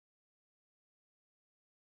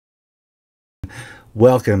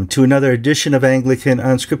Welcome to another edition of Anglican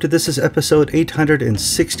Unscripted. This is episode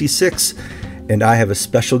 866, and I have a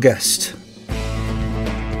special guest.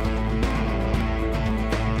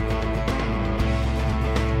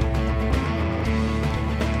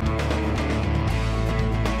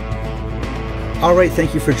 All right,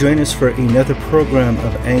 thank you for joining us for another program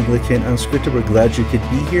of Anglican Unscripted. We're glad you could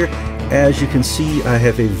be here. As you can see, I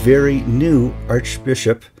have a very new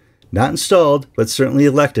Archbishop, not installed, but certainly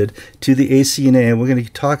elected to the ACNA, and we're going to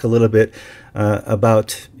talk a little bit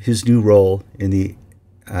about his new role in the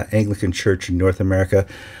Anglican Church in North America.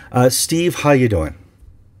 Steve, how you doing?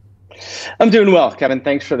 I'm doing well, Kevin.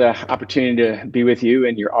 Thanks for the opportunity to be with you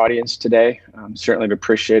and your audience today. Certainly have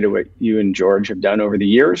appreciated what you and George have done over the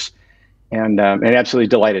years, and absolutely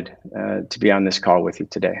delighted to be on this call with you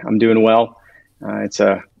today. I'm doing well. It's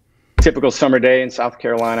a typical summer day in South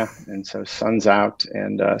Carolina, and so sun's out,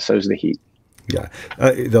 and so's the heat. Yeah,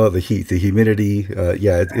 the heat, the humidity,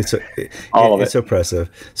 it's oppressive.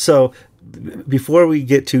 So before we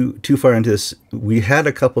get too far into this, we had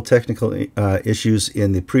a couple technical issues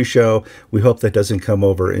in the pre-show. We hope that doesn't come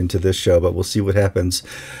over into this show, but we'll see what happens.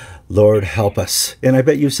 Lord help us. And I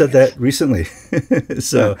bet you've said that recently.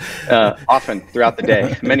 So often throughout the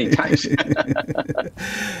day, many times.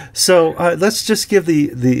 So let's just give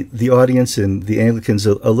the audience and the Anglicans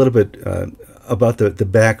a little bit about the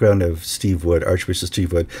background of Steve Wood, Archbishop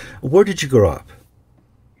Steve Wood. Where did you grow up?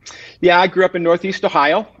 Yeah, I grew up in Northeast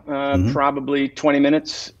Ohio, probably 20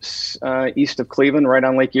 minutes east of Cleveland, right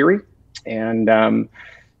on Lake Erie, and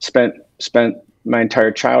spent my entire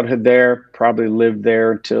childhood there, probably lived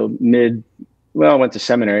there till I went to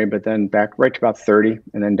seminary, but then back right to about 30,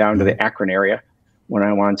 and then down to the Akron area when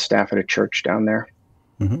I was on staff at a church down there.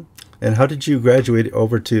 Mm-hmm. And how did you graduate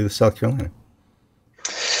over to South Carolina?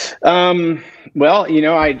 Well,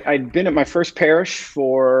 I'd been at my first parish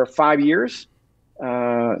for 5 years,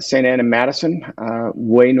 St. Anne in Madison,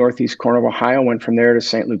 way northeast corner of Ohio. Went from there to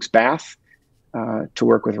St. Luke's Bath to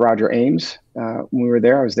work with Roger Ames. When we were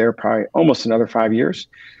there, I was there probably almost another 5 years.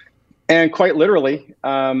 And quite literally,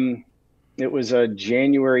 it was a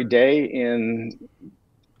January day in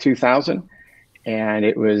 2000. And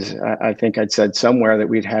it was, I think I'd said somewhere that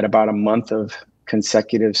we'd had about a month of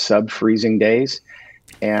consecutive sub-freezing days.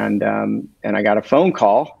 And I got a phone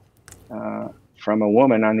call from a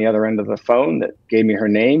woman on the other end of the phone that gave me her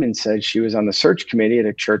name and said she was on the search committee at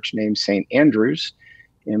a church named St. Andrew's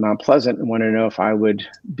in Mount Pleasant, and wanted to know if I would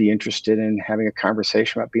be interested in having a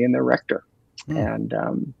conversation about being their rector. And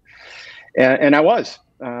I was.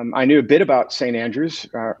 I knew a bit about St. Andrew's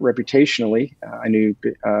reputationally. I knew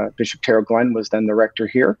Bishop Terrell Glenn was then the rector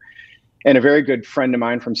here, and a very good friend of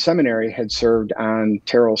mine from seminary had served on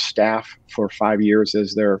Terrell's staff for 5 years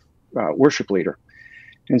as their worship leader.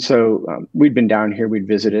 And so we'd been down here, we'd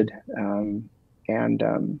visited, and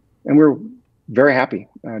we're very happy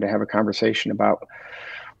to have a conversation about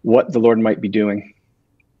what the Lord might be doing.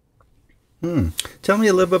 Tell me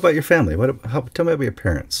a little bit about your family. Tell me about your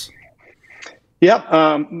parents.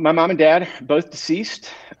 Yeah, my mom and dad, both deceased.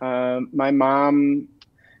 My mom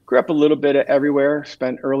grew up a little bit everywhere,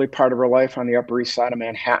 spent early part of her life on the Upper East Side of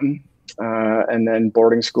Manhattan, and then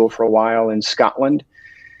boarding school for a while in Scotland,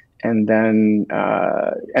 and then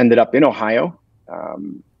ended up in Ohio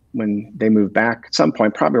when they moved back at some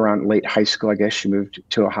point, probably around late high school. I guess she moved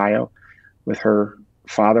to Ohio with her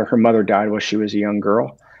father. Her mother died while she was a young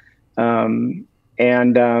girl. And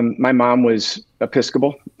my mom was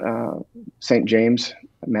Episcopal. St. James,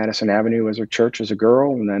 Madison Avenue was her church as a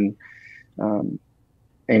girl. And then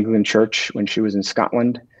Anglican Church when she was in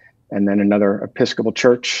Scotland. And then another Episcopal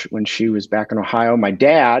church when she was back in Ohio. My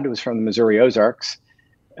dad was from the Missouri Ozarks.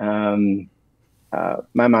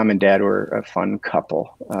 My mom and dad were a fun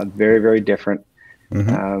couple, very, very different.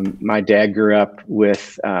 My dad grew up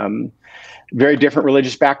with very different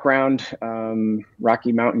religious background.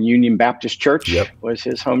 Rocky Mountain Union Baptist Church was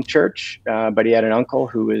his home church, but he had an uncle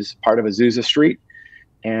who was part of Azusa Street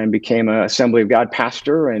and became an Assembly of God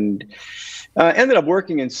pastor, and ended up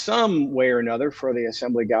working in some way or another for the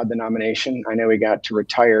Assembly of God denomination. I know he got to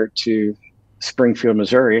retire to Springfield,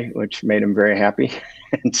 Missouri, which made him very happy.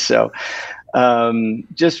 And so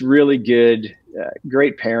just really good,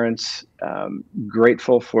 great parents,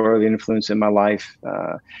 grateful for the influence in my life.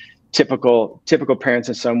 Typical parents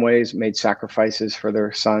in some ways, made sacrifices for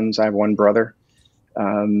their sons. I have one brother,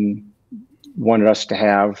 wanted us to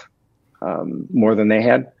have more than they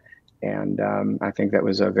had. And I think that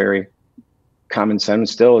was a very common sentiment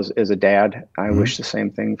still as a dad. I wish the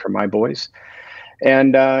same thing for my boys.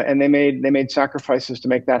 And they made sacrifices to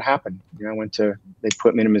make that happen. They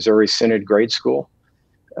put me in a Missouri Synod grade school,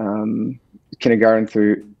 kindergarten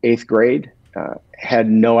through 8th grade. had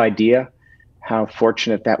no idea how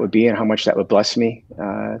fortunate that would be and how much that would bless me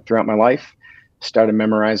throughout my life. Started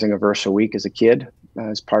memorizing a verse a week as a kid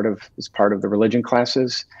as part of the religion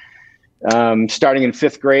classes. Starting in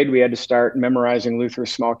 5th grade, we had to start memorizing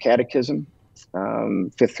Luther's Small Catechism,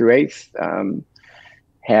 5th through 8th.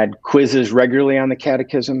 Had quizzes regularly on the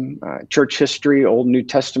catechism, church history, Old New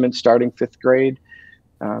Testament, starting 5th grade.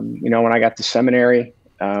 When I got to seminary,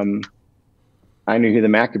 I knew who the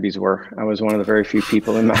Maccabees were. I was one of the very few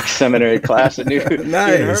people in my seminary class that knew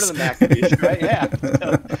Nice. even heard of the Maccabees, right? Yeah.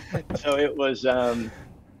 So it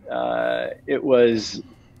was.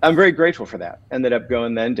 I'm very grateful for that. Ended up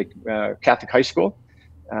going then to Catholic high school.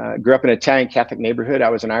 Grew up in an Italian Catholic neighborhood. I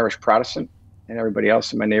was an Irish Protestant, and everybody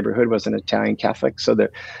else in my neighborhood was an Italian Catholic. So the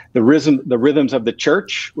rhythms of the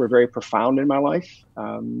church were very profound in my life.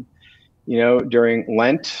 During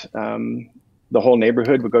Lent, the whole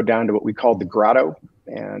neighborhood would go down to what we called the grotto,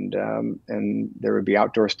 and there would be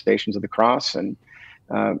outdoor stations of the cross, and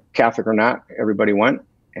Catholic or not, everybody went,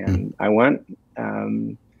 and I went.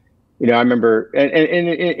 I remember,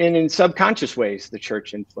 and in subconscious ways, the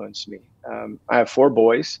church influenced me. I have 4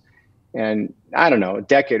 boys, and I don't know, a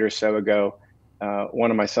decade or so ago,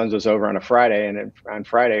 one of my sons was over on a Friday, and on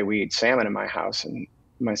Friday we eat salmon in my house, and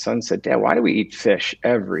my son said, "Dad, why do we eat fish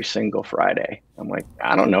every single Friday?" I'm like,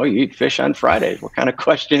 "I don't know. You eat fish on Fridays. What kind of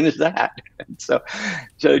question is that?" And so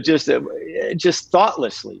just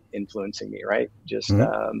thoughtlessly influencing me, right? Just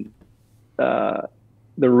the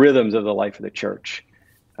rhythms of the life of the church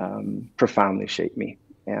profoundly shaped me,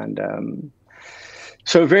 and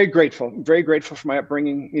so very grateful for my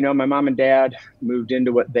upbringing. My mom and dad moved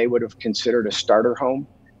into what they would have considered a starter home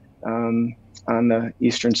on the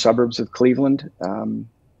eastern suburbs of Cleveland.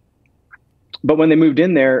 But when they moved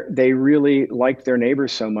in there, they really liked their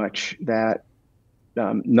neighbors so much that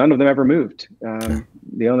none of them ever moved.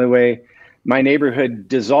 The only way my neighborhood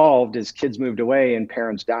dissolved is kids moved away and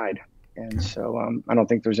parents died. And so I don't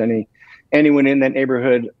think there's anyone in that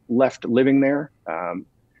neighborhood left living there.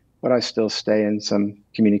 But I still stay in some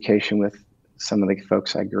communication with some of the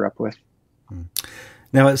folks I grew up with.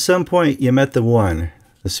 Now, at some point, you met the one.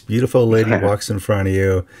 This beautiful lady walks in front of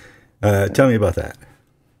you. Tell me about that.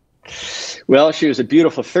 Well, she was a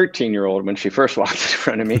beautiful 13-year-old when she first walked in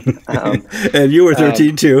front of me. And you were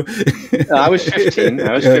 13 too. I was 15.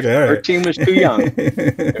 I was 15. Okay, right. 13 was too young.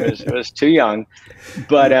 It was too young.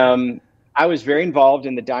 But I was very involved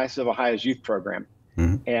in the Diocese of Ohio's youth program.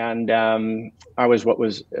 And I was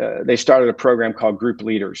they started a program called Group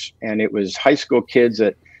Leaders. And it was high school kids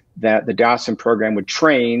that the diocesan program would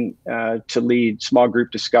train to lead small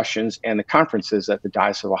group discussions and the conferences that the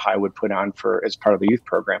Diocese of Ohio would put on as part of the youth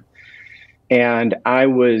program. And I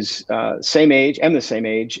was the same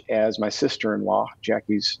age as my sister-in-law,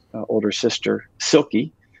 Jackie's older sister,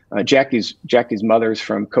 Silke. Jackie's mother's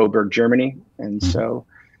from Coburg, Germany. And so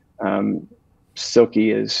Silke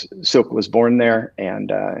was born there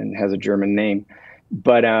and has a German name.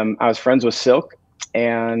 But I was friends with Silke,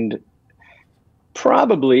 and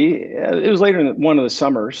probably it was later in one of the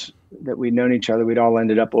summers that we'd known each other. We'd all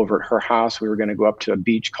ended up over at her house. We were going to go up to a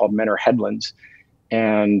beach called Menor Headlands,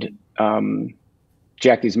 and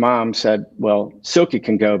Jackie's mom said, "Well, Silke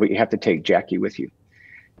can go, but you have to take Jackie with you."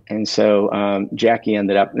 And so Jackie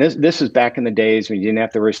ended up. This was back in the days when you didn't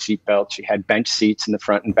have to wear seatbelts. You had bench seats in the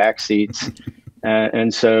front and back seats,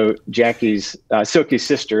 and so Silke's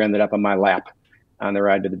sister ended up on my lap on the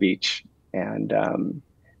ride to the beach, and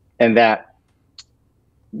that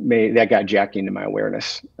got Jackie into my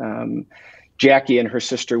awareness. Jackie and her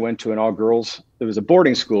sister went to an all-girls. It was a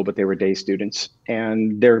boarding school, but they were day students,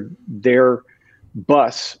 and their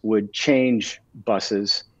bus would change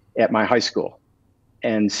buses at my high school.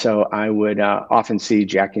 And so I would often see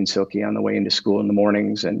Jackie and Silke on the way into school in the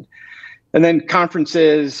mornings, and then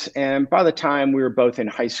conferences. And by the time we were both in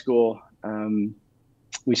high school,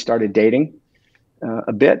 we started dating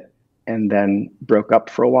a bit, and then broke up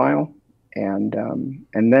for a while. And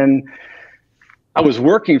then I was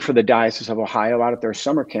working for the Diocese of Ohio out at their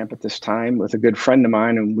summer camp at this time with a good friend of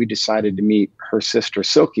mine, and we decided to meet her sister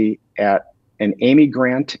Silke at an Amy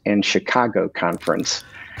Grant and Chicago conference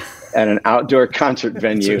at an outdoor concert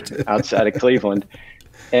venue outside of Cleveland.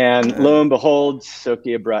 And lo and behold, Silke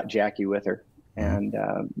had brought Jackie with her. And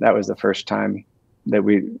that was the first time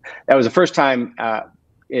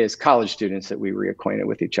as college students that we reacquainted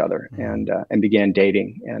with each other and began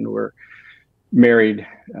dating, and were married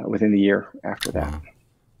within the year after that. Wow.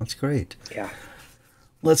 That's great. Yeah.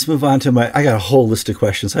 Let's move on to I got a whole list of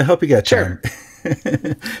questions. I hope you got time.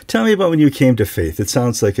 Sure. Tell me about when you came to faith. It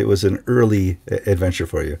sounds like it was an early adventure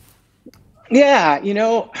for you. Yeah,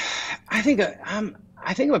 I think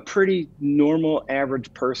I think I'm a pretty normal,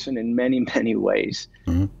 average person in many, many ways.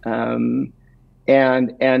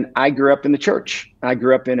 And I grew up in the church. I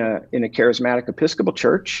grew up in a charismatic Episcopal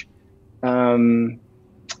church.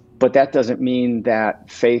 But that doesn't mean that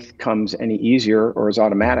faith comes any easier or is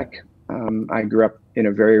automatic. I grew up in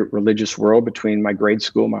a very religious world between my grade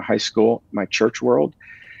school, my high school, my church world.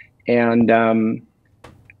 And,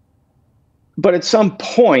 but at some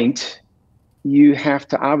point, you have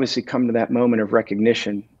to obviously come to that moment of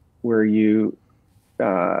recognition where you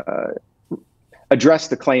address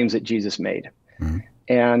the claims that Jesus made.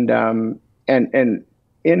 And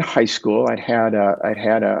in high school, I'd had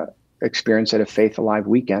a experience at a Faith Alive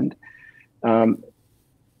weekend.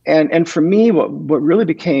 And for me, what really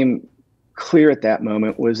became clear at that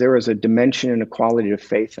moment was there was a dimension and a quality of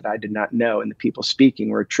faith that I did not know, and the people speaking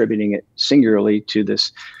were attributing it singularly to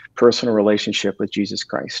this personal relationship with Jesus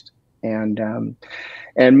Christ. And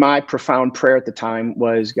my profound prayer at the time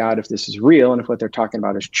was, God, if this is real and if what they're talking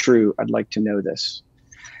about is true, I'd like to know this.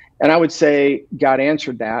 And I would say God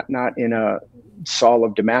answered that, not in a Saul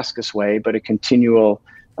of Damascus way, but a continual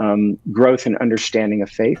growth and understanding of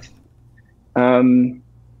faith. I'd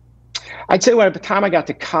say at the time I got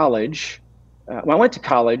to college, I went to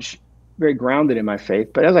college very grounded in my faith,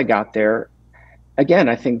 but as I got there, again,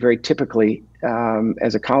 I think very typically,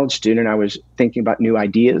 as a college student, I was thinking about new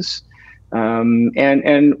ideas,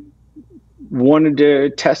 and wanted to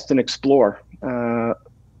test and explore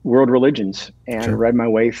world religions, and read my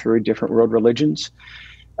way through different world religions.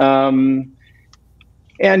 And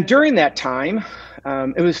during that time,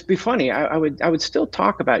 it was be funny. I would still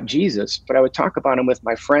talk about Jesus, but I would talk about him with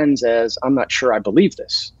my friends as I'm not sure I believe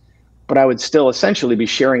this, but I would still essentially be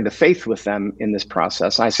sharing the faith with them in this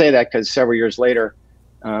process. I say that because several years later,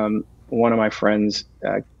 one of my friends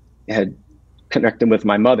had connected with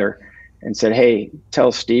my mother and said, "Hey,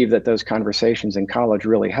 tell Steve that those conversations in college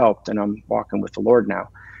really helped, and I'm walking with the Lord now."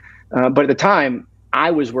 But at the time,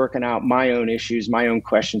 I was working out my own issues, my own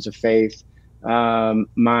questions of faith,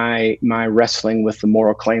 my wrestling with the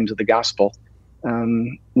moral claims of the gospel,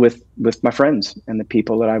 with my friends and the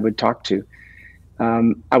people that I would talk to.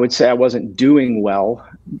 I would say I wasn't doing well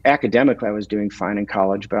academically. I was doing fine in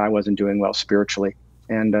college, but I wasn't doing well spiritually.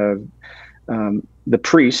 And the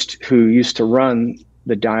priest who used to run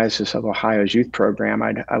the Diocese of Ohio's youth program,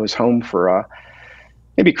 I was home for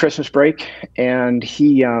maybe Christmas break, and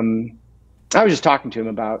I was just talking to him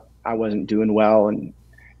about I wasn't doing well, and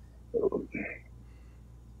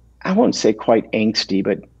I won't say quite angsty,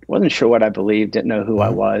 but wasn't sure what I believed, didn't know who I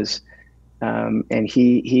was. And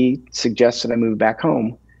he suggested I move back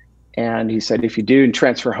home. And he said, if you do and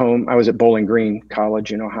transfer home, I was at Bowling Green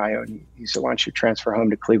College in Ohio. And he said, why don't you transfer home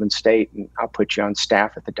to Cleveland State, and I'll put you on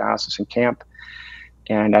staff at the diocesan camp.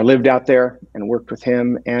 And I lived out there and worked with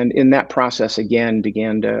him. And in that process, again,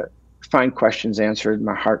 began to find questions answered.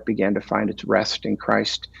 My heart began to find its rest in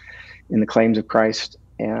Christ, in the claims of Christ,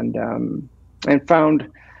 and found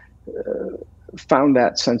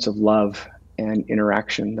that sense of love and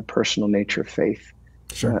interaction, the personal nature of faith,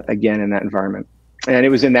 again, in that environment. And it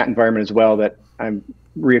was in that environment as well that I'm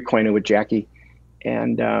reacquainted with Jackie,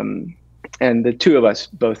 and the two of us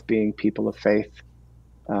both being people of faith,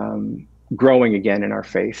 growing again in our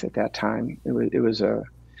faith at that time. It was a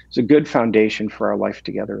good foundation for our life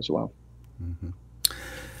together as well. Mm-hmm.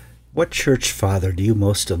 What church father do you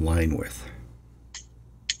most align with?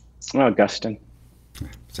 Oh, Augustine.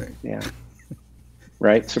 Same. Yeah.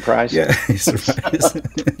 Right? Surprise? Yeah, surprise.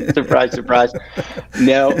 Surprise.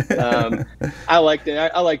 No, I liked it.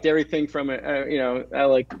 I liked everything from it. I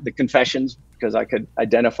liked the Confessions because I could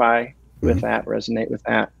identify with that, resonate with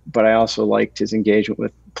that. But I also liked his engagement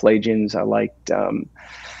with Pelagians. I liked the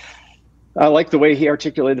way he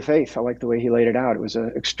articulated the faith. I liked the way he laid it out. It was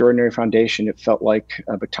an extraordinary foundation. It felt like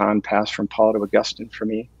a baton passed from Paul to Augustine for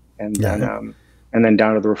me, and then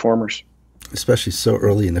down to the Reformers. Especially so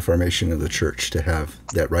early in the formation of the church to have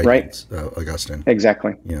that right. Augustine.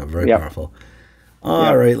 Exactly. Very powerful.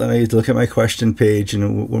 All right, let me look at my question page,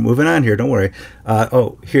 and we're moving on here. Don't worry.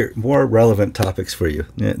 Here, more relevant topics for you.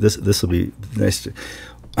 This will be nice.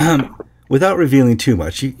 Without revealing too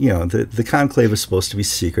much, the conclave is supposed to be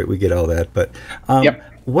secret. We get all that, but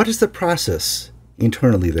what is the process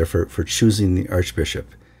internally there for choosing the Archbishop?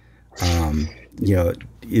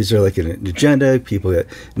 Is there like an agenda? People get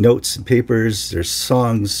notes and papers. There's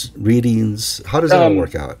songs, readings. How does that all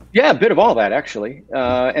work out? Yeah, a bit of all that, actually.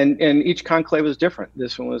 And each conclave was different.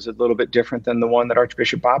 This one was a little bit different than the one that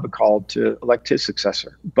Archbishop Bob had called to elect his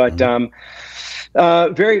successor. But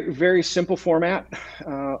very, very simple format.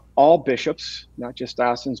 All bishops, not just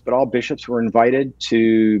diocesans, but all bishops were invited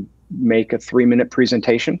to make a 3-minute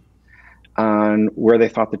presentation on where they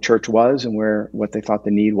thought the church was and what they thought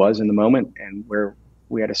the need was in the moment, and where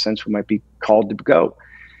we had a sense we might be called to go.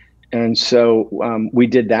 And so we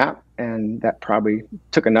did that, and that probably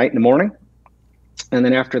took a night in the morning. And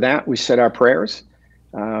then after that, we said our prayers.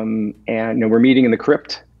 And we're meeting in the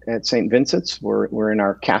crypt at St. Vincent's. We're in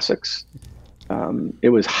our cassocks. It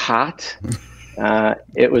was hot.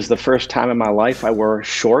 It was the first time in my life I wore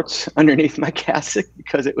shorts underneath my cassock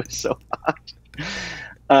because it was so hot.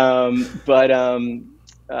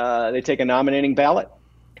 They take a nominating ballot,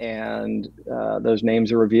 and those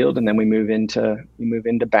names are revealed, and then we move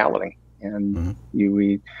into balloting. And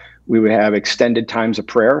we would have extended times of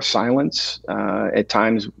prayer, silence. At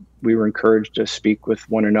times, we were encouraged to speak with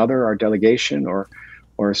one another, our delegation, or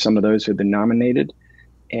some of those who had been nominated,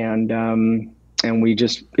 and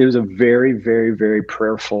it was a very, very, very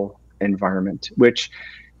prayerful environment, which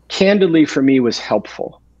candidly for me was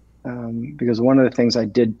helpful, because one of the things I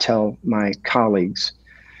did tell my colleagues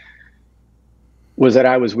was that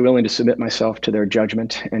I was willing to submit myself to their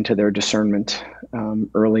judgment and to their discernment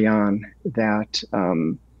early on, that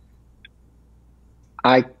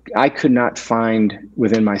I could not find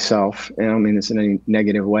within myself, and I don't mean this in any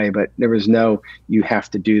negative way, but there was no, you have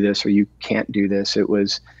to do this or you can't do this. It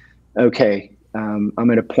was, okay, I'm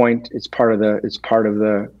at a point, it's part of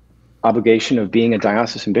the obligation of being a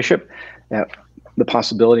diocesan bishop, that the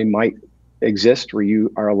possibility might exist where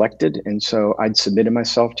you are elected. And so I'd submitted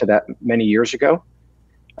myself to that many years ago.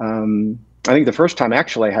 I think the first time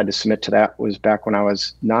actually I had to submit to that was back when I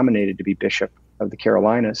was nominated to be Bishop of the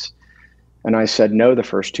Carolinas. And I said no the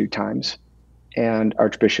first two times. And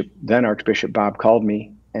then Archbishop Bob called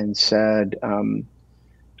me and said,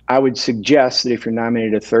 I would suggest that if you're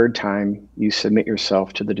nominated a third time, you submit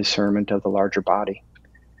yourself to the discernment of the larger body.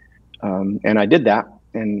 And I did that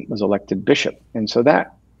and was elected bishop. And so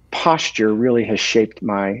that posture really has shaped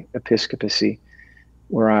my episcopacy,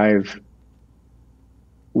 where I've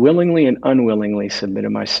willingly and unwillingly submitted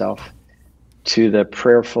myself to the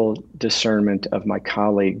prayerful discernment of my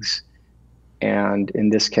colleagues, and in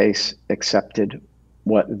this case, accepted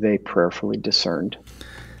what they prayerfully discerned.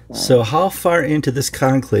 So how far into this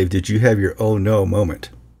conclave did you have your oh no moment?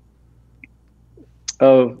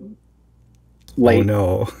 Oh, late. Oh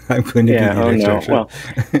no, I'm going to do the next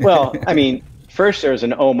church. Well, I mean, first there's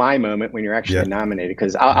an oh my moment when you're actually nominated,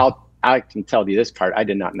 because I can tell you this part, I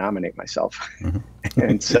did not nominate myself.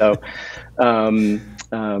 And so, and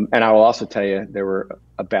I will also tell you, there were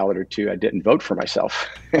a ballot or two I didn't vote for myself.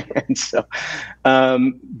 And so,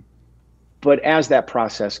 but as that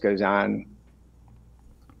process goes on,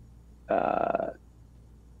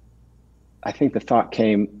 I think the thought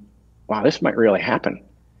came, wow, this might really happen.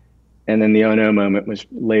 And then the oh no moment was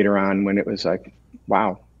later on, when it was like,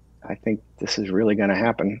 wow, I think this is really going to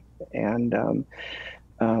happen. And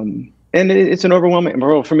it's an overwhelming,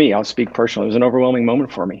 well, for me, I'll speak personally, it was an overwhelming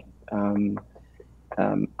moment for me.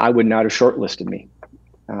 I would not have shortlisted me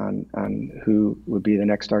on who would be the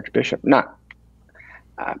next archbishop.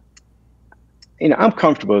 I'm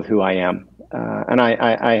comfortable with who I am. And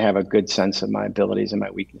I have a good sense of my abilities and my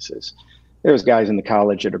weaknesses. There's guys in the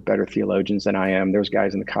college that are better theologians than I am. There's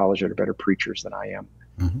guys in the college that are better preachers than I am.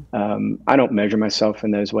 I don't measure myself in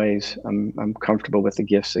those ways. I'm comfortable with the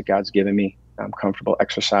gifts that God's given me. I'm comfortable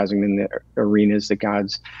exercising in the arenas that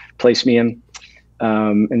God's placed me in.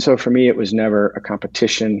 And so for me, it was never a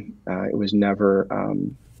competition. It was never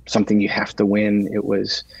something you have to win. It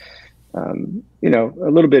was, a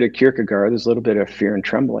little bit of Kierkegaard. There's a little bit of fear and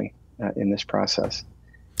trembling in this process.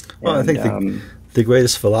 Well, I think the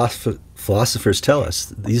greatest philosophers tell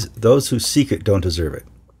us, those who seek it don't deserve it.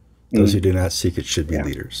 Those who do not seek it should be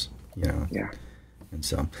leaders. Yeah. And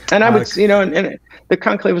so, and I would, and the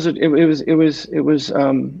conclave was it was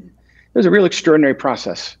a real extraordinary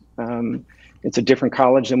process. It's a different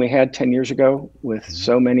college than we had 10 years ago, with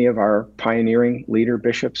so many of our pioneering leader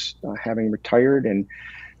bishops having retired, and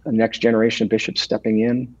a next generation of bishops stepping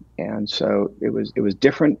in. And so it was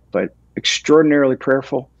different, but extraordinarily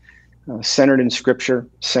prayerful, centered in Scripture,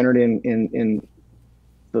 centered in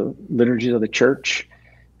the liturgies of the church,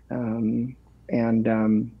 and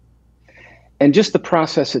just the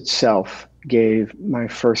process itself gave my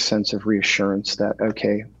first sense of reassurance that,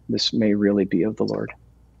 okay, this may really be of the Lord.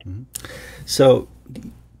 So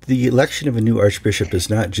the election of a new archbishop does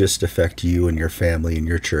not just affect you and your family and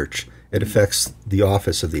your church. It affects the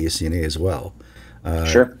office of the ACNA as well.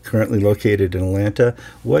 Sure. Currently located in Atlanta.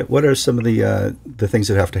 What are some of the things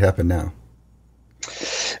that have to happen now?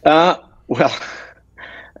 Well,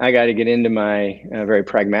 I got to get into my, very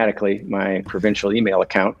pragmatically, my provincial email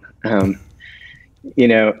account.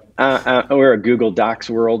 we're a Google Docs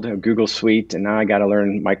world, a Google Suite, and now I got to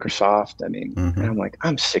learn Microsoft. I mean, and I'm like,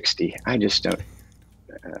 I'm 60. I just don't.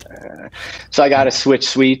 So I got to switch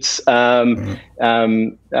suites. I'll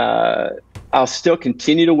still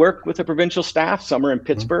continue to work with the provincial staff. Some are in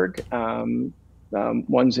Pittsburgh.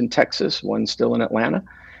 One's in Texas. One's still in Atlanta.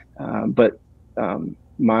 But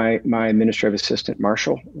my administrative assistant,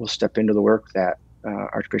 Marshall, will step into the work that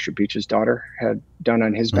Archbishop Beach's daughter had done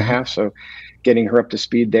on his behalf. So getting her up to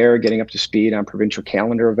speed there, getting up to speed on provincial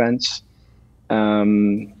calendar events,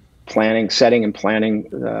 setting and planning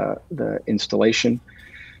the installation.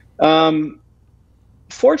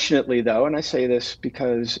 Fortunately, though, and I say this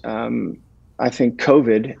because I think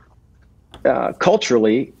COVID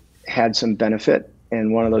culturally had some benefit,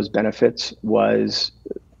 and one of those benefits was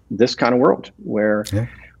this kind of world where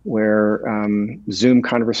Zoom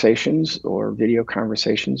conversations or video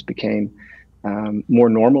conversations became more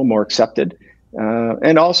normal, more accepted,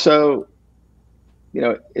 and also,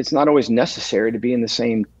 it's not always necessary to be in the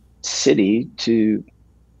same city to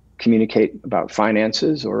communicate about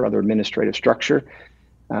finances or other administrative structure.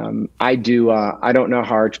 I don't know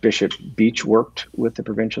how Archbishop Beach worked with the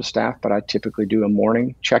provincial staff, but I typically do a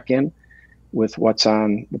morning check-in with what's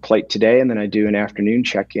on the plate today. And then I do an afternoon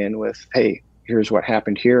check-in with, hey, here's what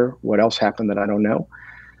happened here. What else happened that I don't know?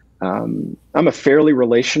 I'm a fairly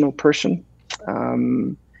relational person.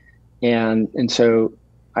 And so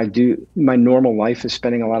my normal life is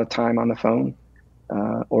spending a lot of time on the phone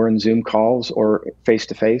or in Zoom calls or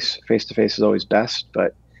face-to-face. Face-to-face is always best,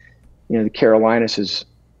 but the Carolinas is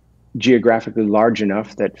geographically large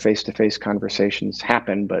enough that face-to-face conversations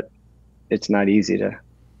happen, but it's not easy to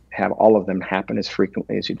have all of them happen as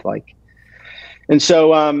frequently as you'd like. And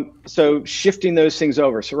so shifting those things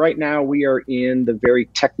over. So right now we are in the very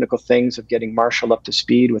technical things of getting Marshall up to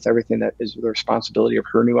speed with everything that is the responsibility of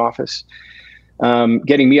her new office,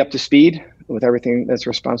 getting me up to speed with everything that's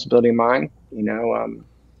responsibility of mine.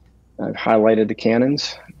 I've highlighted the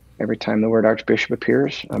canons. Every time the word Archbishop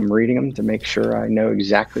appears, I'm reading them to make sure I know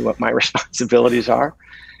exactly what my responsibilities are.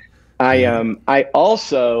 I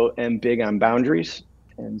also am big on boundaries,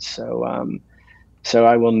 and so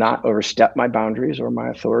I will not overstep my boundaries or my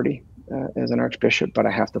authority as an archbishop, but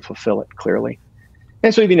I have to fulfill it clearly.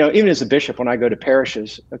 And so, even as a bishop, when I go to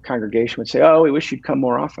parishes, a congregation would say, "Oh, we wish you'd come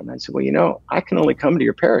more often." I'd say, "Well, I can only come to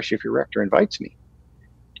your parish if your rector invites me,"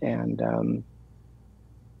 and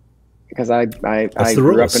because I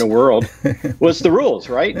grew up in a world, well, it's the rules,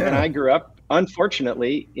 right? Yeah. And I grew up,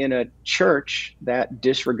 unfortunately, in a church that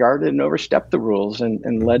disregarded and overstepped the rules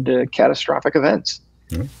and led to catastrophic events.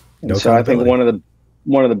 Mm-hmm. And so I think one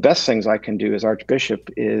of the best things I can do as Archbishop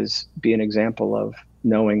is be an example of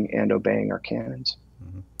knowing and obeying our canons.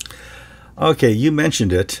 Mm-hmm. Okay, you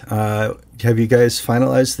mentioned it. Have you guys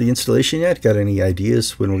finalized the installation yet? Got any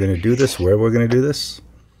ideas when we're going to do this, where we're going to do this?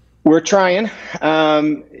 We're trying.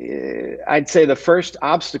 I'd say the first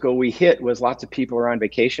obstacle we hit was lots of people are on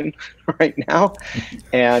vacation right now.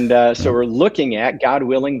 And so we're looking at, God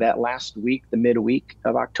willing, that last week, the midweek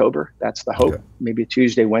of October. That's the hope. Okay. Maybe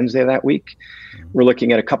Tuesday, Wednesday that week. We're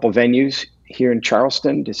looking at a couple venues here in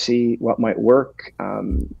Charleston to see what might work.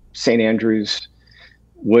 St. Andrews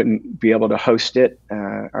wouldn't be able to host it.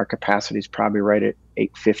 Our capacity is probably right at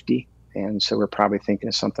 850. And so we're probably thinking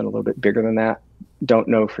of something a little bit bigger than that. Don't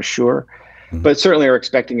know for sure, but certainly are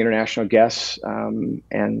expecting international guests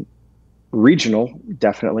and regional,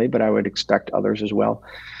 definitely, but I would expect others as well.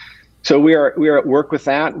 So we are at work with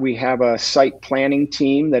that. We have a site planning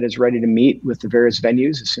team that is ready to meet with the various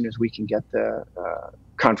venues as soon as we can get the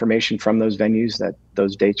confirmation from those venues that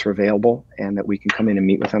those dates are available and that we can come in and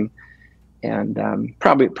meet with them. And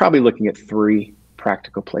probably looking at 3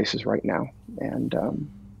 practical places right now. And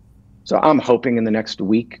so I'm hoping in the next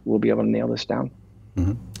week we'll be able to nail this down.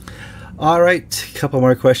 Mm-hmm. All right, a couple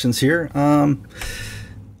more questions here.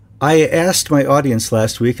 I asked my audience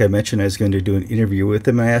last week, I mentioned I was going to do an interview with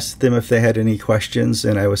them. I asked them if they had any questions,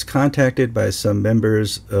 and I was contacted by some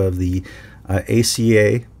members of the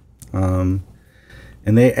ACA, and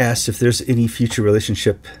they asked if there's any future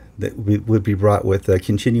relationship that would be brought with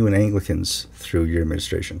continuing Anglicans through your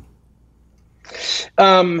administration.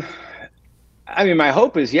 I mean, my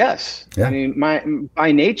hope is yes. Yeah. I mean,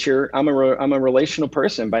 by nature, I'm a relational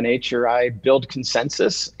person. By nature, I build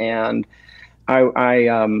consensus, and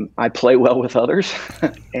I play well with others,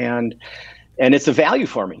 and it's a value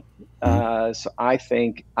for me. So I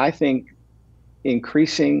think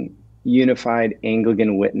increasing unified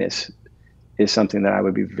Anglican witness is something that I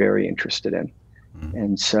would be very interested in.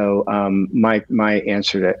 And so my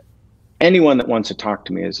answer to anyone that wants to talk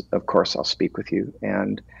to me is, of course, I'll speak with you.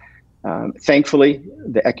 And Thankfully,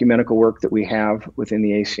 the ecumenical work that we have within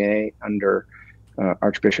the ACNA under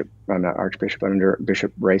under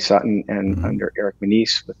Bishop Ray Sutton and under Eric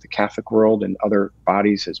Manise with the Catholic world and other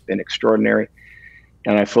bodies has been extraordinary.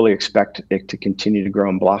 And I fully expect it to continue to grow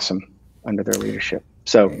and blossom under their leadership.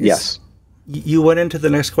 So, yes. You went into the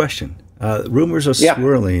next question. Rumors are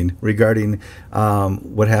swirling regarding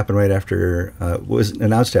what happened right after, was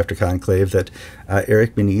announced after Conclave, that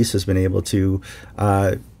Eric Manise has been able to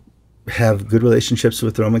have good relationships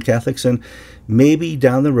with Roman Catholics, and maybe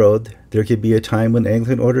down the road there could be a time when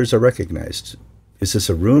Anglican orders are recognized. Is this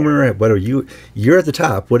a rumor? What are you're at the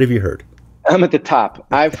top. What have you heard? I'm at the top.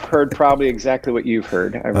 I've heard probably exactly what you've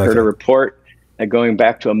heard. I've heard a report going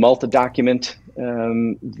back to a Malta document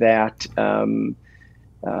that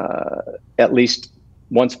at least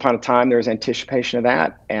once upon a time there was anticipation of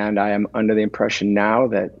that, and I am under the impression now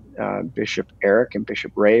that Bishop Eric and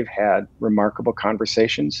Bishop Rave had remarkable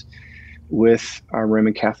conversations with our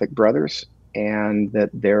Roman Catholic brothers, and that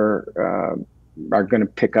they're are going to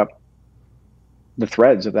pick up the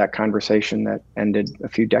threads of that conversation that ended a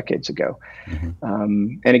few decades ago.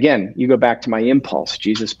 And again, you go back to my impulse.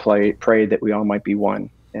 Jesus prayed that we all might be one,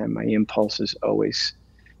 and my impulse is always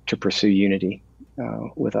to pursue unity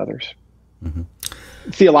with others.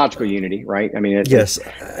 Theological unity, right? I mean, yes.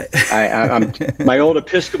 I'm my old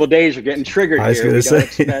Episcopal days are getting triggered here. We don't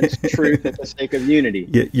expense truth at the sake of unity.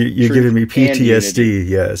 You're giving me PTSD.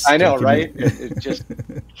 Yes, I know, right? It just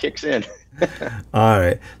kicks in. All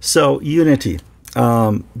right. So unity,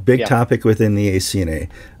 big topic within the ACNA.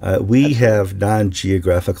 We have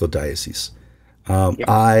non-geographical dioceses.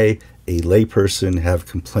 I, a layperson, have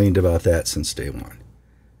complained about that since day one.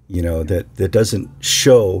 You know, that doesn't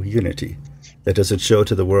show unity. That doesn't show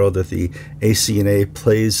to the world that the ACNA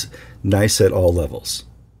plays nice at all levels.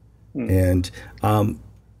 And I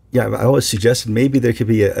always suggested maybe there could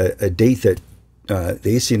be a date that the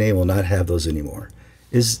ACNA will not have those anymore.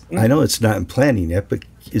 I know it's not in planning yet, but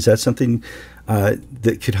is that something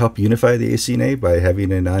that could help unify the ACNA by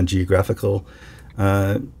having a non-geographical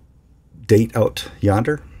date out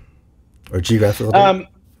yonder, or geographical date?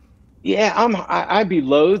 I'd be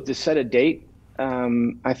loath to set a date.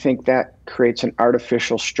 I think that creates an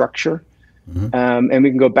artificial structure. And we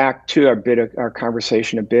can go back to our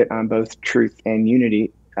conversation a bit on both truth and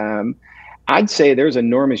unity. I'd say there's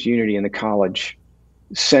enormous unity in the college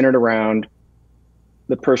centered around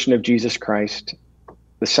the person of Jesus Christ,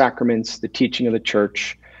 the sacraments, the teaching of the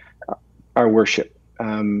church, our worship.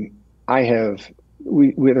 There's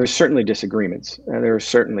certainly disagreements.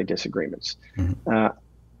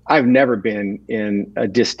 I've never been in a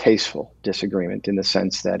distasteful disagreement in the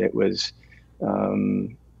sense that it was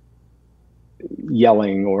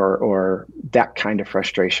yelling or that kind of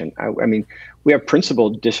frustration. I mean, we have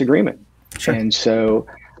principled disagreement. Sure. And so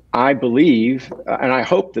I believe, and I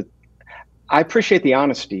hope that, I appreciate the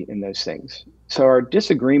honesty in those things. So our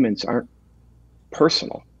disagreements aren't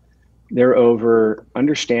personal. They're over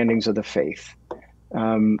understandings of the faith.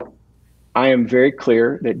 I am very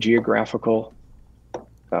clear that geographical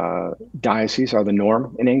dioceses are the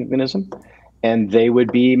norm in Anglicanism, and they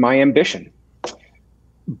would be my ambition.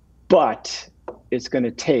 But it's going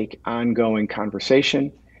to take ongoing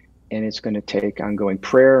conversation, and it's going to take ongoing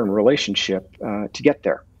prayer and relationship to get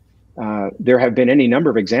there. There have been any number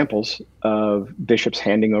of examples of bishops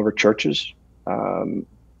handing over churches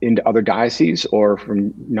into other dioceses or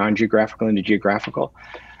from non-geographical into geographical.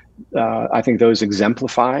 I think those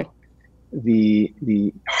exemplify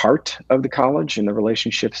the heart of the college and the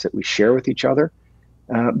relationships that we share with each other.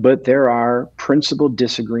 But there are principled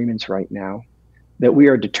disagreements right now that we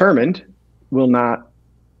are determined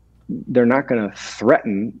they're not going to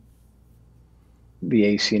threaten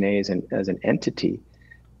the ACNA as an entity.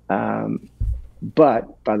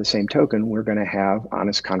 But by the same token, we're going to have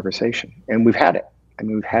honest conversation, and we've had it. I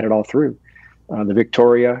mean, we've had it all through the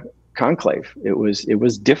Victoria conclave. It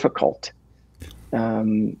was difficult,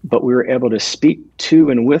 but we were able to speak to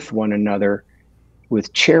and with one another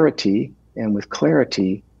with charity and with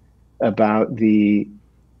clarity about the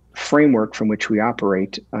framework from which we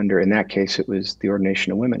operate under. In that case, it was the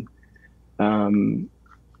ordination of women, and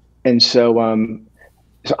so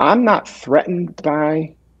I'm not threatened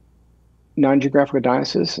by non-geographical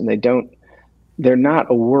dioceses, and they're not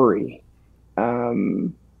a worry.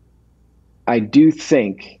 I do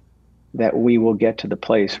think that we will get to the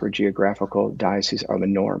place where geographical dioceses are the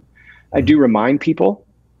norm. I do remind people,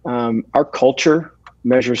 our culture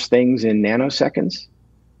measures things in nanoseconds.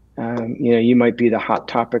 You might be the hot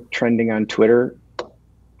topic trending on Twitter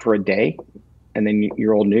for a day, and then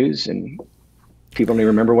you're old news and people don't even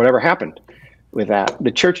remember whatever happened. with that.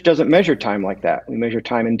 The church doesn't measure time like that. We measure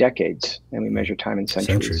time in decades, and we measure time in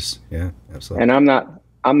centuries. Yeah, absolutely. And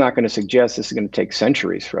I'm not going to suggest this is going to take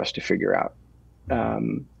centuries for us to figure out.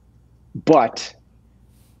 But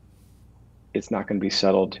it's not going to be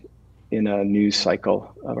settled in a news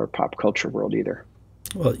cycle of our pop culture world either.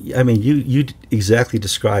 Well, I mean, you exactly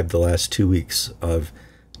described the last 2 weeks of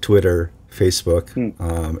Twitter, Facebook,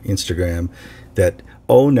 Instagram, that,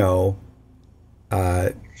 oh no,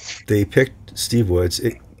 they picked Steve Woods.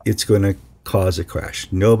 It's going to cause a crash.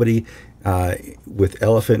 Nobody with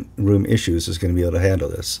elephant room issues is going to be able to handle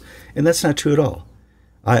this. And that's not true at all.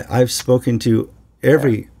 I've spoken to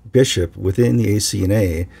every bishop within the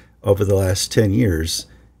ACNA over the last 10 years,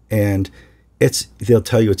 and they'll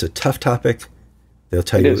tell you it's a tough topic. They'll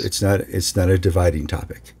tell you it's not a dividing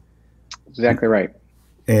topic. Exactly right.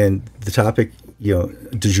 And the topic,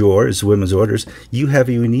 du jour is women's orders. You have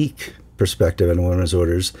a unique perspective on women's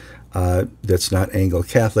orders that's not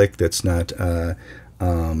Anglo-Catholic, that's not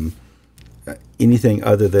anything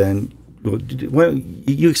other than, well,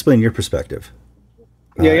 you explain your perspective.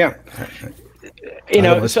 So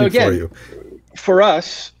again, for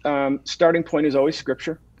us, starting point is always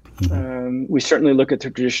Scripture. We certainly look at the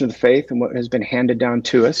tradition of the faith and what has been handed down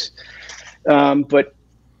to us. But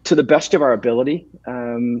to the best of our ability,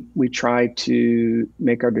 we try to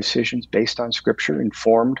make our decisions based on Scripture,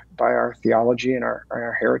 informed by our theology and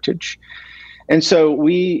our heritage. And so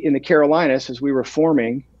we, in the Carolinas, as we were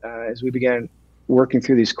forming, as we began working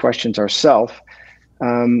through these questions ourselves,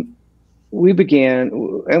 we began,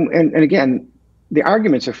 and again, the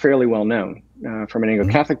arguments are fairly well known from an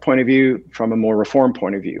Anglo-Catholic point of view, from a more Reformed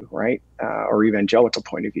point of view, right, or evangelical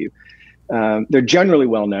point of view. They're generally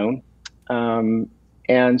well known.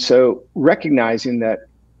 And so recognizing that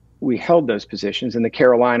we held those positions, and the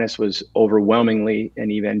Carolinas was overwhelmingly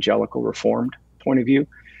an evangelical Reformed point of view,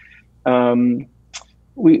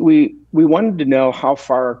 we wanted to know how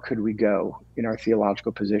far could we go in our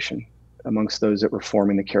theological position amongst those that were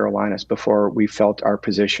forming the Carolinas before we felt our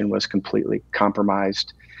position was completely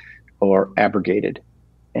compromised or abrogated.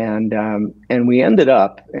 And we ended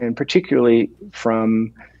up, and particularly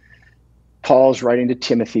from Paul's writing to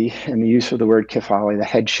Timothy and the use of the word kephale, the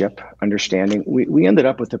headship understanding, we ended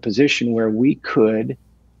up with a position where we could,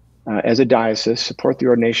 as a diocese, support the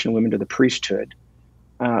ordination of women to the priesthood,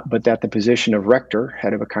 but that the position of rector,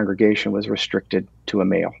 head of a congregation, was restricted to a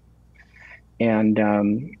male. And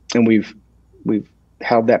we've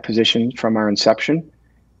held that position from our inception.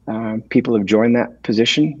 People have joined that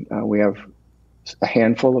position. We have a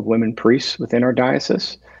handful of women priests within our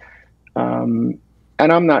diocese.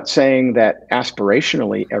 And I'm not saying that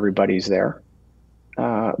aspirationally everybody's there,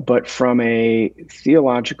 but from a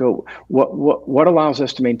theological, what allows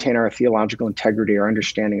us to maintain our theological integrity, our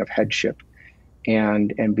understanding of headship,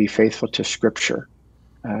 and be faithful to Scripture,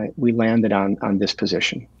 we landed on this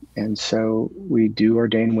position. And so we do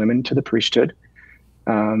ordain women to the priesthood,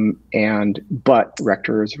 but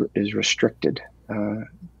rector is restricted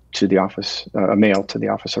to the office, a male to the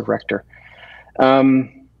office of rector.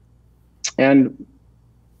 And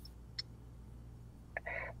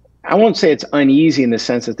I won't say it's uneasy in the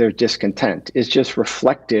sense that there's discontent. It's just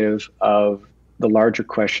reflective of the larger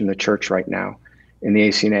question in the church right now in the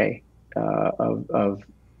ACNA of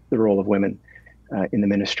the role of women in the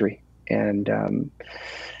ministry. And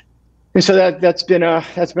so that's been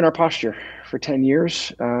our posture for 10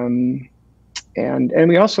 years. And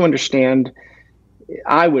we also understand,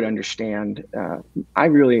 I would understand, I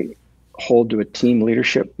really hold to a team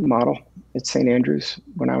leadership model at St. Andrews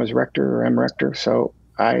when I was rector or am rector. So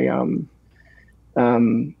I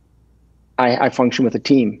function with a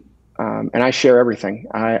team, and I share everything.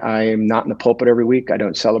 I am not in the pulpit every week. I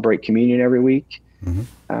don't celebrate communion every week.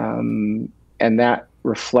 And that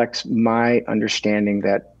reflects my understanding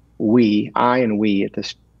that I and we at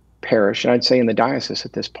this parish, and I'd say in the diocese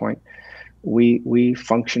at this point, we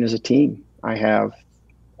function as a team. I have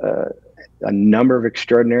a number of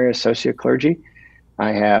extraordinary associate clergy.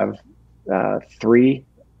 I have 3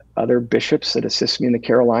 other bishops that assist me in the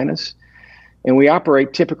Carolinas, and we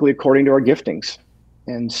operate typically according to our giftings.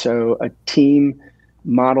 And so a team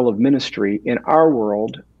model of ministry in our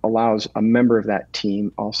world allows a member of that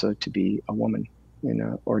team also to be a woman in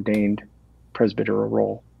an ordained presbyteral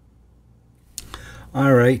role.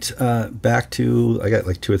 All right, back to, I got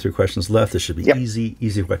like 2 or 3 questions left. This should be easy.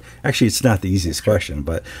 Actually, it's not the easiest question,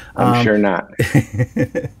 but I'm sure not.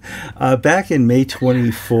 Back in May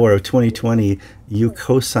 24 of 2020, you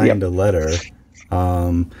co-signed a letter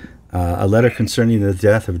concerning the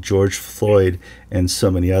death of George Floyd and so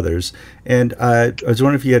many others. And I was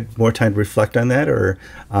wondering if you had more time to reflect on that, or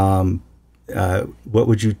what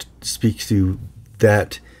would you speak to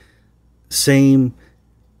that same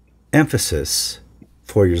emphasis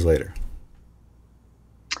 4 years later?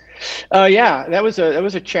 Yeah, that was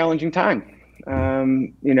a challenging time.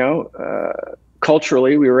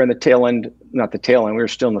 Culturally, we were in the tail end, not the tail end, we were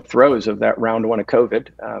still in the throes of that round one of COVID.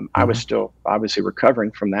 I was still obviously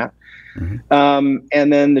recovering from that.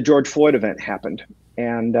 And then the George Floyd event happened.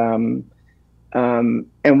 And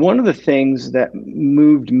one of the things that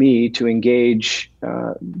moved me to engage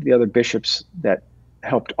the other bishops that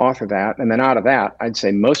helped author that, and then out of that, I'd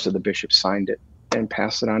say most of the bishops signed it and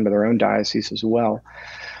passed it on to their own diocese as well.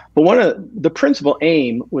 But one of the principal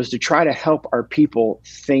aim was to try to help our people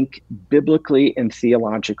think biblically and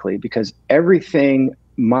theologically, because everything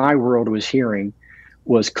my world was hearing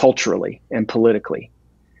was culturally and politically.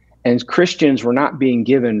 And Christians were not being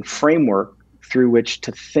given framework through which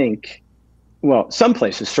to think. Well, some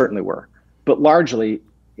places certainly were, but largely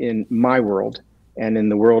in my world and in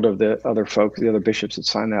the world of the other folks, the other bishops that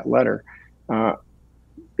signed that letter,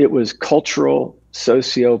 it was cultural,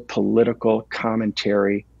 socio-political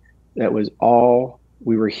commentary. That was all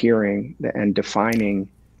we were hearing and defining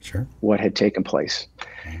what had taken place.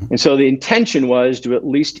 And so the intention was to at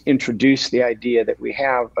least introduce the idea that we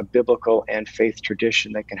have a biblical and faith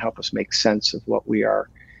tradition that can help us make sense of what we are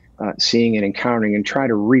seeing and encountering, and try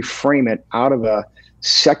to reframe it out of a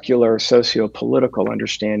secular socio-political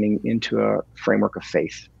understanding into a framework of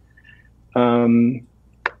faith. And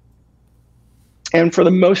for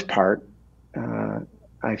the most part,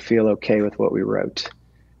 I feel okay with what we wrote.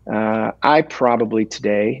 I probably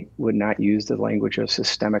today would not use the language of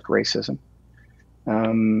systemic racism.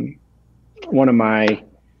 One of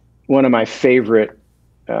my favorite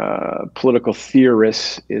political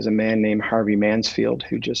theorists is a man named Harvey Mansfield,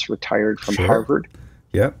 who just retired from Harvard.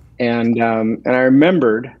 Yep. And I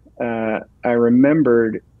remembered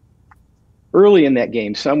early in that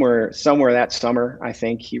game, somewhere that summer, I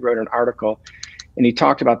think he wrote an article, and he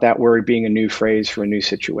talked about that word being a new phrase for a new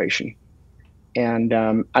situation. And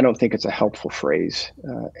I don't think it's a helpful phrase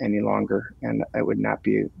any longer, and it would not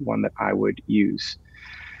be one that I would use.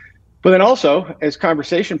 But then also, as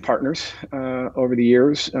conversation partners over the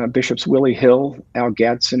years, Bishops Willie Hill, Al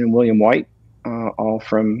Gadsden, and William White, all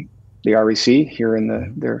from the REC here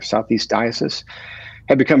in their Southeast Diocese,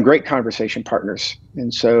 have become great conversation partners.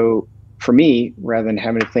 And so for me, rather than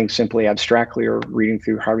having to think simply abstractly or reading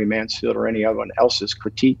through Harvey Mansfield or anyone else's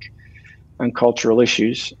critique on cultural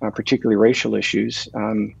issues, particularly racial issues,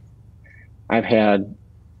 I've had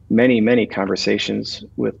many conversations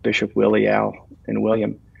with Bishop Willie, Al, and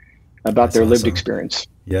William about their lived experience.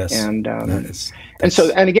 Yes. And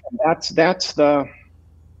again,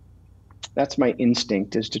 that's my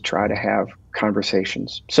instinct, is to try to have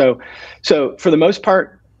conversations. So for the most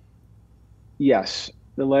part, yes,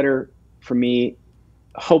 the letter for me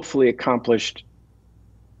hopefully accomplished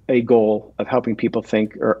a goal of helping people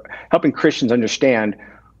think, or helping Christians understand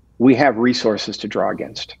we have resources to draw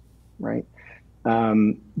against, right?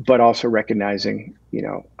 But also recognizing,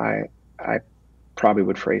 I probably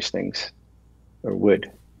would phrase things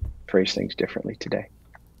differently today.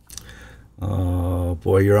 Oh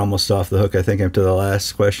boy, you're almost off the hook. I think I'm to the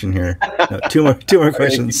last question here. No, two more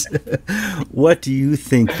questions. What do you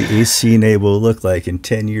think the ACNA will look like in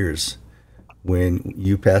 10 years when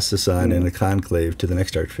you pass this on in a conclave to the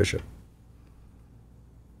next Archbishop?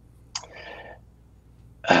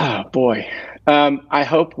 Oh boy. I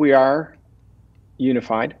hope we are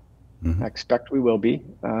unified. I expect we will be,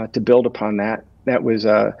 to build upon that. That was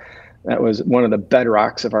one of the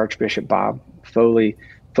bedrocks of Archbishop Bob. Foley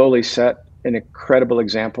set an incredible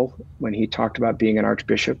example when he talked about being an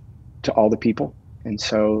archbishop to all the people. And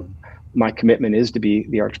so my commitment is to be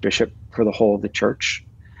the archbishop for the whole of the church.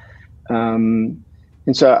 And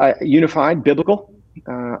so unified, biblical.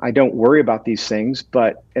 I don't worry about these things,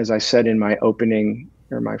 but as I said in my opening,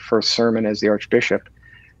 or my first sermon as the archbishop,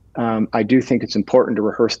 I do think it's important to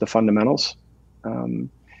rehearse the fundamentals. And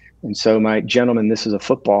so my "gentlemen, this is a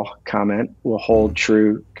football" comment will hold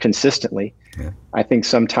true consistently. Yeah. I think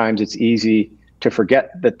sometimes it's easy to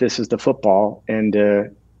forget that this is the football and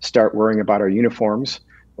to start worrying about our uniforms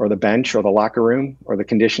or the bench or the locker room or the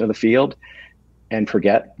condition of the field, and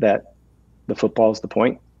forget that the football is the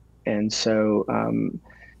point. And so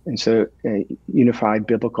unified,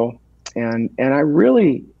 biblical, and I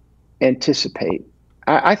really anticipate.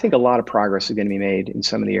 I think a lot of progress is going to be made in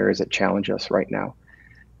some of the areas that challenge us right now.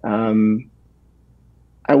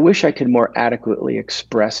 I wish I could more adequately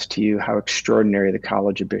express to you how extraordinary the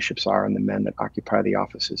College of Bishops are and the men that occupy the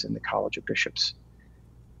offices in the College of Bishops.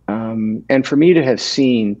 And for me to have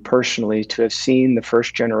seen personally, the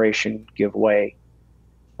first generation give way,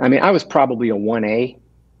 I mean, I was probably a 1A.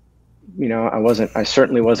 You know, I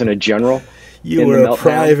certainly wasn't a general. You were a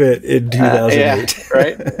private in Yeah,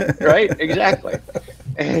 2008. right, exactly.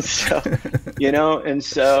 And so,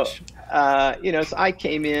 so I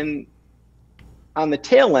came in on the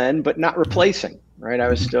tail end, but not replacing, right?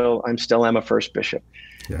 I'm still am a first bishop.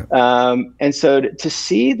 Yeah. And so to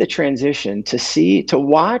see the transition, to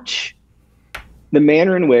watch the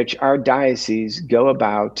manner in which our diocese go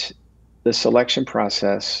about the selection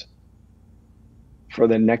process for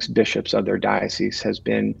the next bishops of their diocese has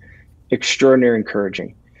been extraordinarily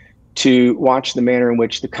encouraging. To watch the manner in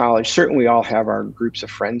which the college, certainly we all have our groups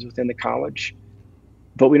of friends within the college,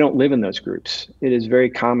 but we don't live in those groups. It is very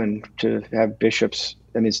common to have bishops,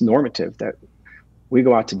 and it's normative that we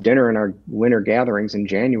go out to dinner in our winter gatherings in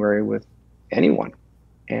January with anyone.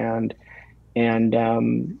 And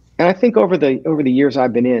I think over the years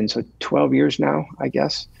I've been in, so 12 years now, I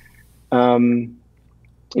guess,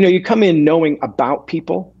 you come in knowing about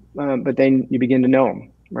people, but then you begin to know them,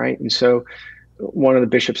 right? And so one of the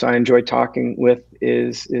bishops I enjoy talking with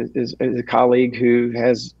is a colleague who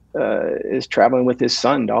is traveling with his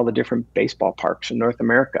son to all the different baseball parks in North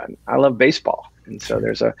America. And I love baseball, and so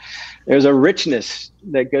there's a richness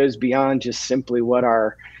that goes beyond just simply what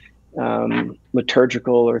our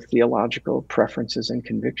liturgical or theological preferences and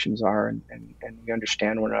convictions are, and we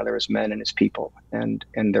understand one another as men and as people and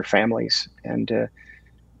their families, and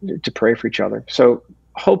to pray for each other. So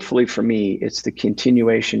hopefully for me, it's the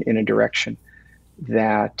continuation in a direction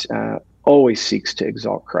that always seeks to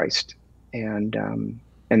exalt Christ, and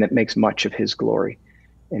that makes much of his glory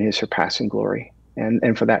and his surpassing glory,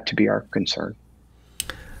 and for that to be our concern.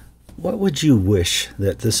 What would you wish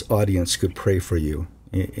that this audience could pray for you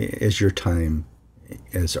as your time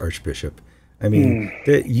as Archbishop? I mean,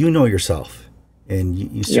 you know yourself, and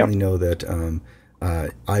you certainly know that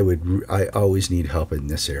I always need help in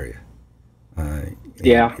this area.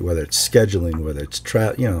 Whether it's scheduling, whether it's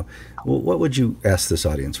travel, what would you ask this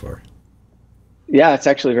audience for? Yeah, it's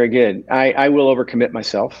actually very good. I will overcommit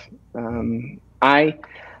myself. I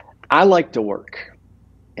like to work,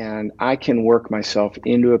 and I can work myself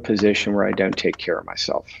into a position where I don't take care of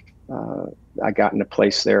myself. I got in a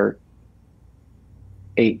place there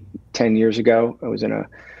 8-10 years ago. I was in a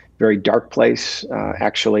very dark place.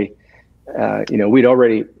 We'd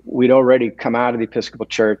already come out of the Episcopal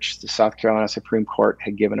Church. The South Carolina Supreme Court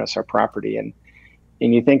had given us our property, and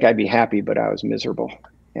you think I'd be happy, but I was miserable.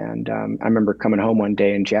 And I remember coming home one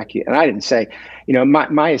day, and Jackie, and I didn't say,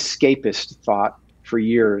 my escapist thought for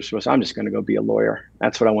years was, I'm just going to go be a lawyer.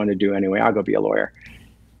 That's what I wanted to do anyway. I'll go be a lawyer.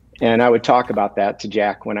 And I would talk about that to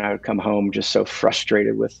Jack when I would come home, just so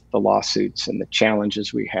frustrated with the lawsuits and the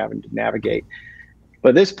challenges we have to navigate. But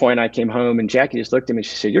at this point, I came home, and Jackie just looked at me.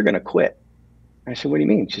 She said, "You're going to quit." I said, "What do you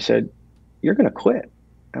mean?" She said, "You're going to quit."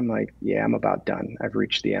 I'm like, "Yeah, I'm about done. I've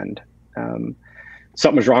reached the end."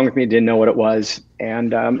 Something was wrong with me. Didn't know what it was.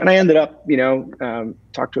 And I ended up,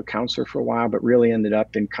 talked to a counselor for a while, but really ended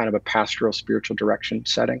up in kind of a pastoral spiritual direction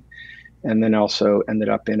setting. And then also ended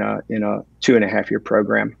up in a 2.5-year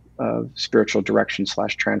program of spiritual direction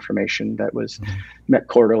 / transformation that was met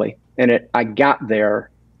quarterly. And I got there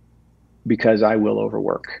because I will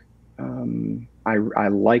overwork. I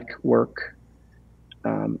like work.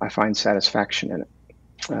 I find satisfaction in it.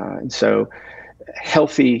 And so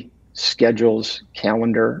healthy schedules,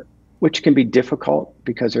 calendar, which can be difficult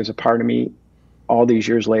because there's a part of me all these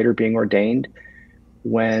years later being ordained,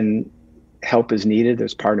 when help is needed,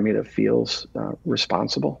 there's part of me that feels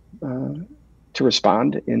responsible to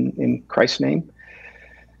respond in Christ's name.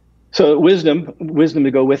 So wisdom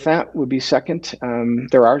to go with that would be second.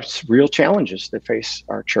 There are real challenges that face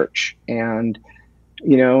our church, and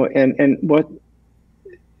what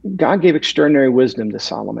God gave extraordinary wisdom to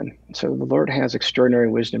Solomon. So the Lord has extraordinary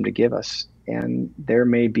wisdom to give us. And there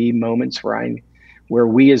may be moments where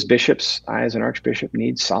we as bishops, I as an archbishop,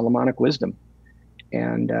 need Solomonic wisdom.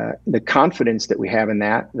 And the confidence that we have in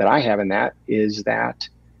that I have in that, is that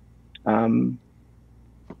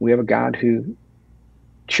we have a God who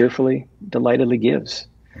cheerfully, delightedly gives.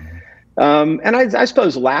 And I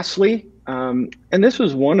suppose lastly, and this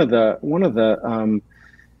was one of the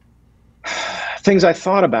things I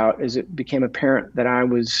thought about as it became apparent that I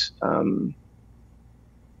was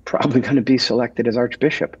probably going to be selected as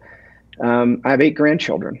Archbishop. I have 8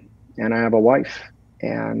 grandchildren, and I have a wife,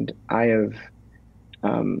 and I have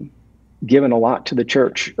given a lot to the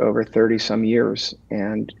church over 30 some years.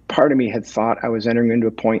 And part of me had thought I was entering into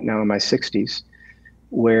a point now in my 60s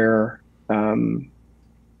where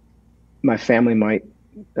my family might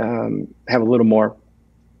have a little more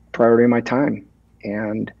priority in my time.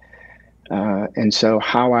 And And so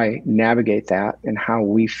how I navigate that and how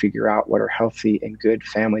we figure out what are healthy and good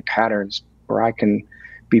family patterns where I can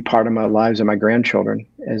be part of my lives of my grandchildren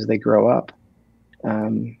as they grow up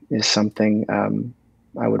is something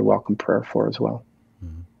I would welcome prayer for as well.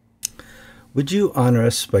 Would you honor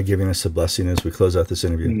us by giving us a blessing as we close out this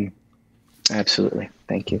interview? Absolutely.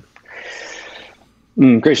 Thank you.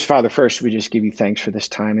 Gracious Father, first, we just give you thanks for this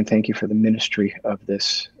time and thank you for the ministry of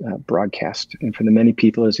this broadcast and for the many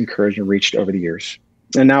people it's encouraged and reached over the years.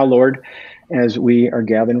 And now, Lord, as we are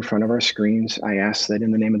gathered in front of our screens, I ask that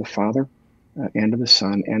in the name of the Father and of the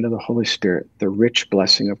Son and of the Holy Spirit, the rich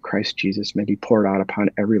blessing of Christ Jesus may be poured out upon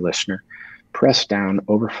every listener, pressed down,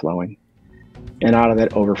 overflowing. And out of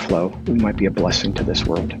that overflow, we might be a blessing to this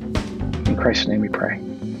world. In Christ's name we pray.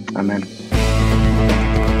 Amen.